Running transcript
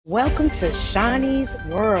Welcome to Shaunie's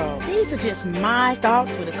World. These are just my thoughts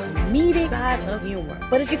with a comedic side of humor.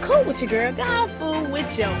 But if you're cool with your girl, go fool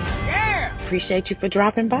with your girl. Appreciate you for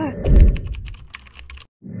dropping by.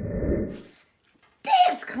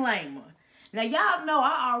 Disclaimer. Now, y'all know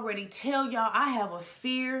I already tell y'all I have a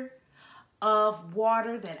fear of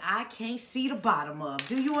water that I can't see the bottom of.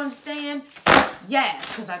 Do you understand?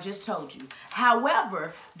 Yes, because I just told you.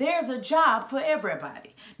 However, there's a job for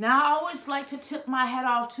everybody. Now, I always like to tip my hat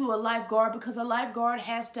off to a lifeguard because a lifeguard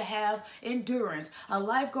has to have endurance. A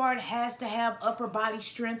lifeguard has to have upper body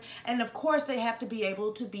strength. And of course, they have to be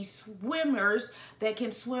able to be swimmers that can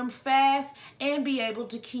swim fast and be able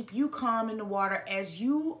to keep you calm in the water as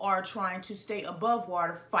you are trying to stay above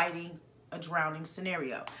water fighting a drowning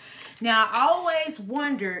scenario. Now, I always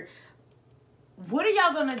wondered, what are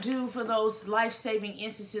y'all gonna do for those life-saving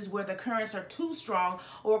instances where the currents are too strong,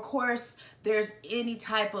 or of course there's any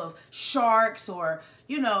type of sharks or,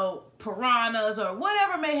 you know, piranhas or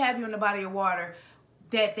whatever may have you in the body of water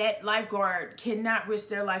that lifeguard cannot risk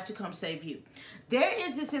their life to come save you? There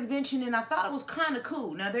is this invention, and I thought it was kind of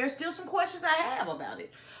cool. Now, there's still some questions I have about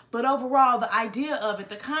it, but overall, the idea of it,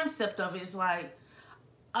 the concept of it is like,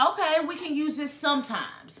 okay, we can use this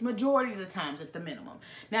sometimes, majority of the times at the minimum.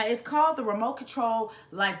 Now, it's called the remote control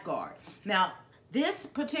lifeguard. Now, this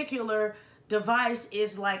particular device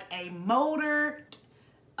is like a motored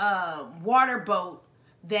water boat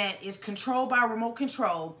that is controlled by remote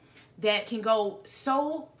control that can go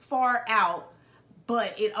so far out,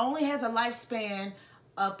 but it only has a lifespan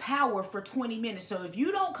of power for 20 minutes. So if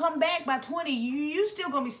you don't come back by 20, you still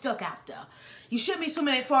gonna be stuck out there. You shouldn't be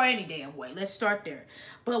swimming that far any damn way. Let's start there.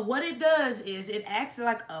 But what it does is it acts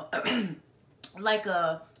like a like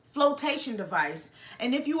a flotation device.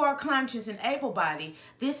 And if you are conscious and able-bodied,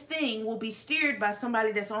 this thing will be steered by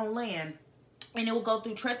somebody that's on land, and it will go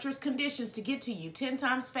through treacherous conditions to get to you 10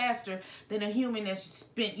 times faster than a human that's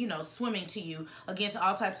spent, you know, swimming to you against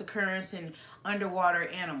all types of currents and underwater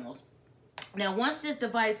animals. Now, once this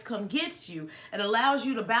device gets you, it allows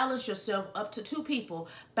you to balance yourself up to 2 people,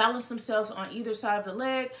 balance themselves on either side of the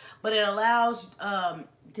leg, but it allows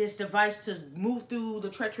this device to move through the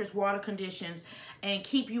treacherous water conditions and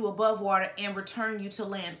keep you above water and return you to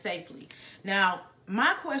land safely. Now,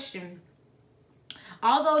 my question,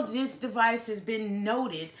 although this device has been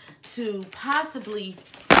noted to possibly,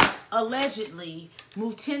 allegedly,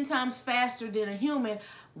 move 10 times faster than a human,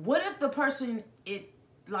 what if the person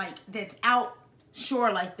that's out shore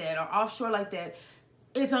like that or offshore like that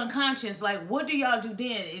is unconscious? Like, what do y'all do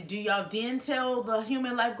then? Do y'all then tell the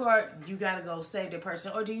human lifeguard, you gotta go save the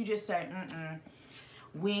person? Or do you just say,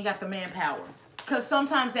 we ain't got the manpower? Because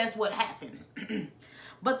sometimes that's what happens.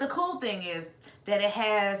 But the cool thing is that it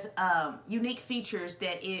has unique features,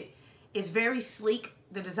 that it is very sleek.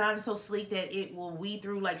 The design is so sleek that it will weed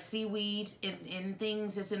through like seaweeds and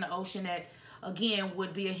things that's in the ocean that, again,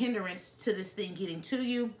 would be a hindrance to this thing getting to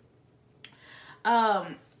you.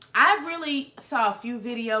 I really saw a few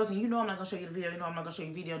videos, and you know I'm not going to show you the video. You know I'm not going to show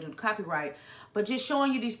you video due to copyright. But just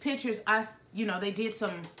showing you these pictures, they did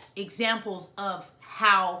some examples of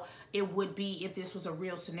how it would be if this was a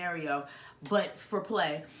real scenario, but for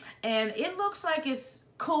play. And it looks like it's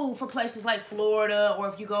cool for places like Florida, or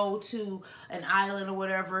if you go to an island or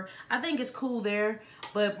whatever. I think it's cool there.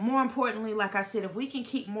 But more importantly, like I said, if we can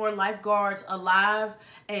keep more lifeguards alive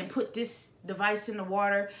and put this device in the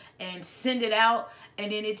water and send it out,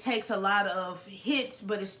 and then it takes a lot of hits,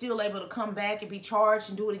 but it's still able to come back and be charged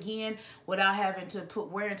and do it again without having to put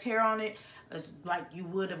wear and tear on it, like you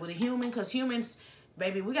would with a human. Because humans,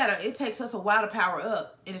 baby, it takes us a while to power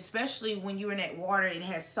up. And especially when you're in that water, it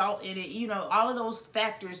has salt in it. You know, all of those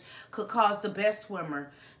factors could cause the best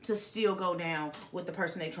swimmer to still go down with the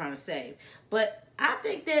person they're trying to save. But I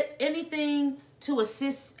think that anything to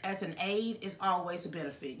assist as an aid is always a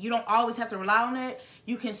benefit. You don't always have to rely on it.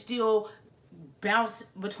 You can still bounce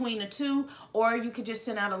between the two, or you could just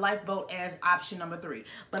send out a lifeboat as option number 3.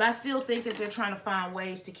 But I still think that they're trying to find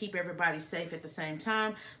ways to keep everybody safe at the same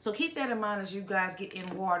time. So keep that in mind as you guys get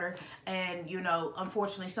in water and, you know,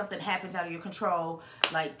 unfortunately something happens out of your control.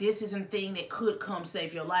 Like, this is a thing that could come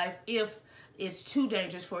save your life if it's too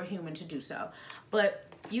dangerous for a human to do so. But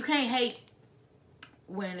you can't hate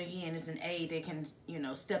when, again, it's an aid that can, you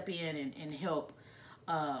know, step in and help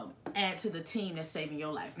add to the team that's saving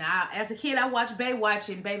your life. Now, as a kid, I watched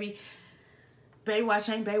Baywatch, and baby,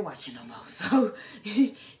 Baywatch ain't Baywatching no more. So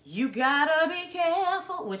you gotta be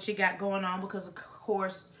careful what you got going on, because of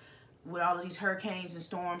course, with all of these hurricanes and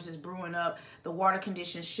storms is brewing up, the water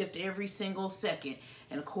conditions shift every single second.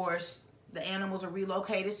 And of course, the animals are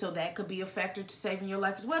relocated, so that could be a factor to saving your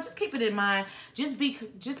life as well. Just keep it in mind. Just be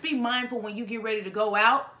mindful when you get ready to go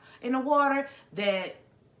out in the water that,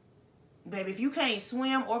 baby, if you can't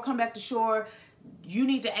swim or come back to shore, you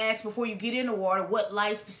need to ask before you get in the water what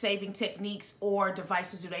life-saving techniques or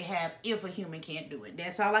devices do they have if a human can't do it.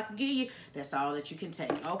 That's all I can give you. That's all that you can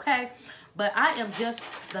take, okay? But I am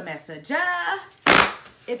just the messenger.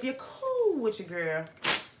 If you're cool with your girl,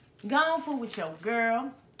 go on fool with your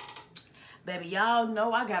girl. Baby, y'all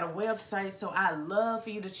know I got a website, so I love for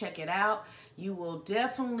you to check it out. You will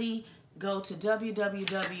definitely go to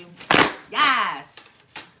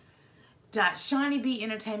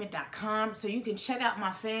www.shauniebent.com so you can check out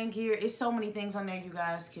my fan gear. It's so many things on there you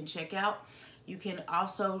guys can check out. You can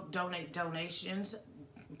also donate donations,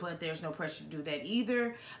 but there's no pressure to do that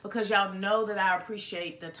either, because y'all know that I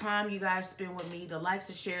appreciate the time you guys spend with me, the likes,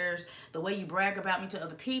 the shares, the way you brag about me to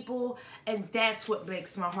other people, and that's what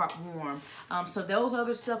makes my heart warm. So those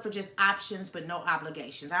other stuff are just options, but no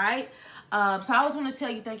obligations, all right? So I always want to tell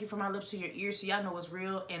you thank you from my lips to your ears, so y'all know it's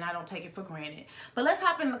real, and I don't take it for granted. But let's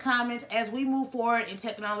hop in the comments as we move forward and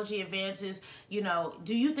technology advances. You know,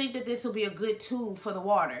 do you think that this will be a good tool for the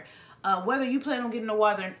water? Whether you plan on getting the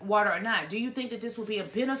water or not, do you think that this will be a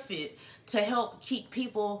benefit to help keep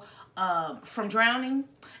people from drowning,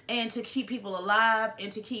 and to keep people alive,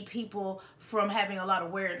 and to keep people from having a lot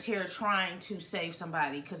of wear and tear trying to save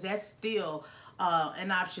somebody? Because that's still an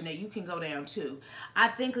option that you can go down to. I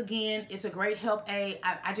think, again, it's a great help aid.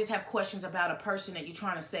 I just have questions about a person that you're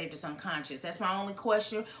trying to save that's unconscious. That's my only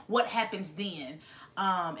question. What happens then?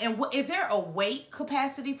 And is there a weight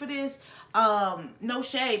capacity for this? No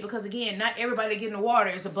shade, because again, not everybody getting the water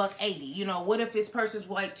is $180. You know, what if this person's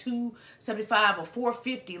like 275 or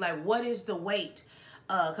 450? Like, what is the weight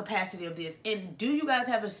capacity of this? And do you guys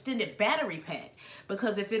have an extended battery pack?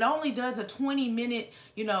 Because if it only does a 20-minute,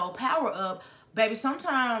 you know, power up, baby,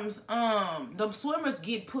 sometimes the swimmers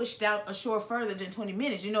get pushed out ashore further than 20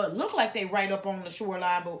 minutes. You know, it look like they right up on the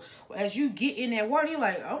shoreline, but as you get in that water, you're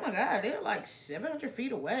like, oh my God, they're like 700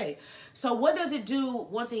 feet away. So what does it do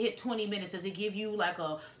once it hit 20 minutes? Does it give you like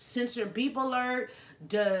a sensor beep alert?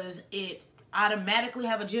 Does it automatically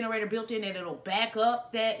have a generator built in that it'll back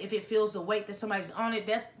up that if it feels the weight that somebody's on it?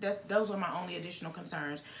 Those are my only additional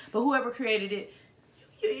concerns. But whoever created it,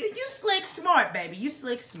 you slick smart, baby. You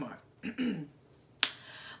slick smart.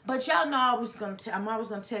 But y'all know I'm always gonna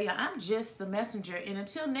tell y'all I'm just the messenger. And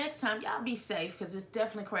until next time, y'all be safe, because it's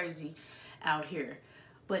definitely crazy out here.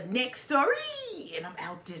 But next story, and I'm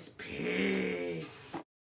out this piece.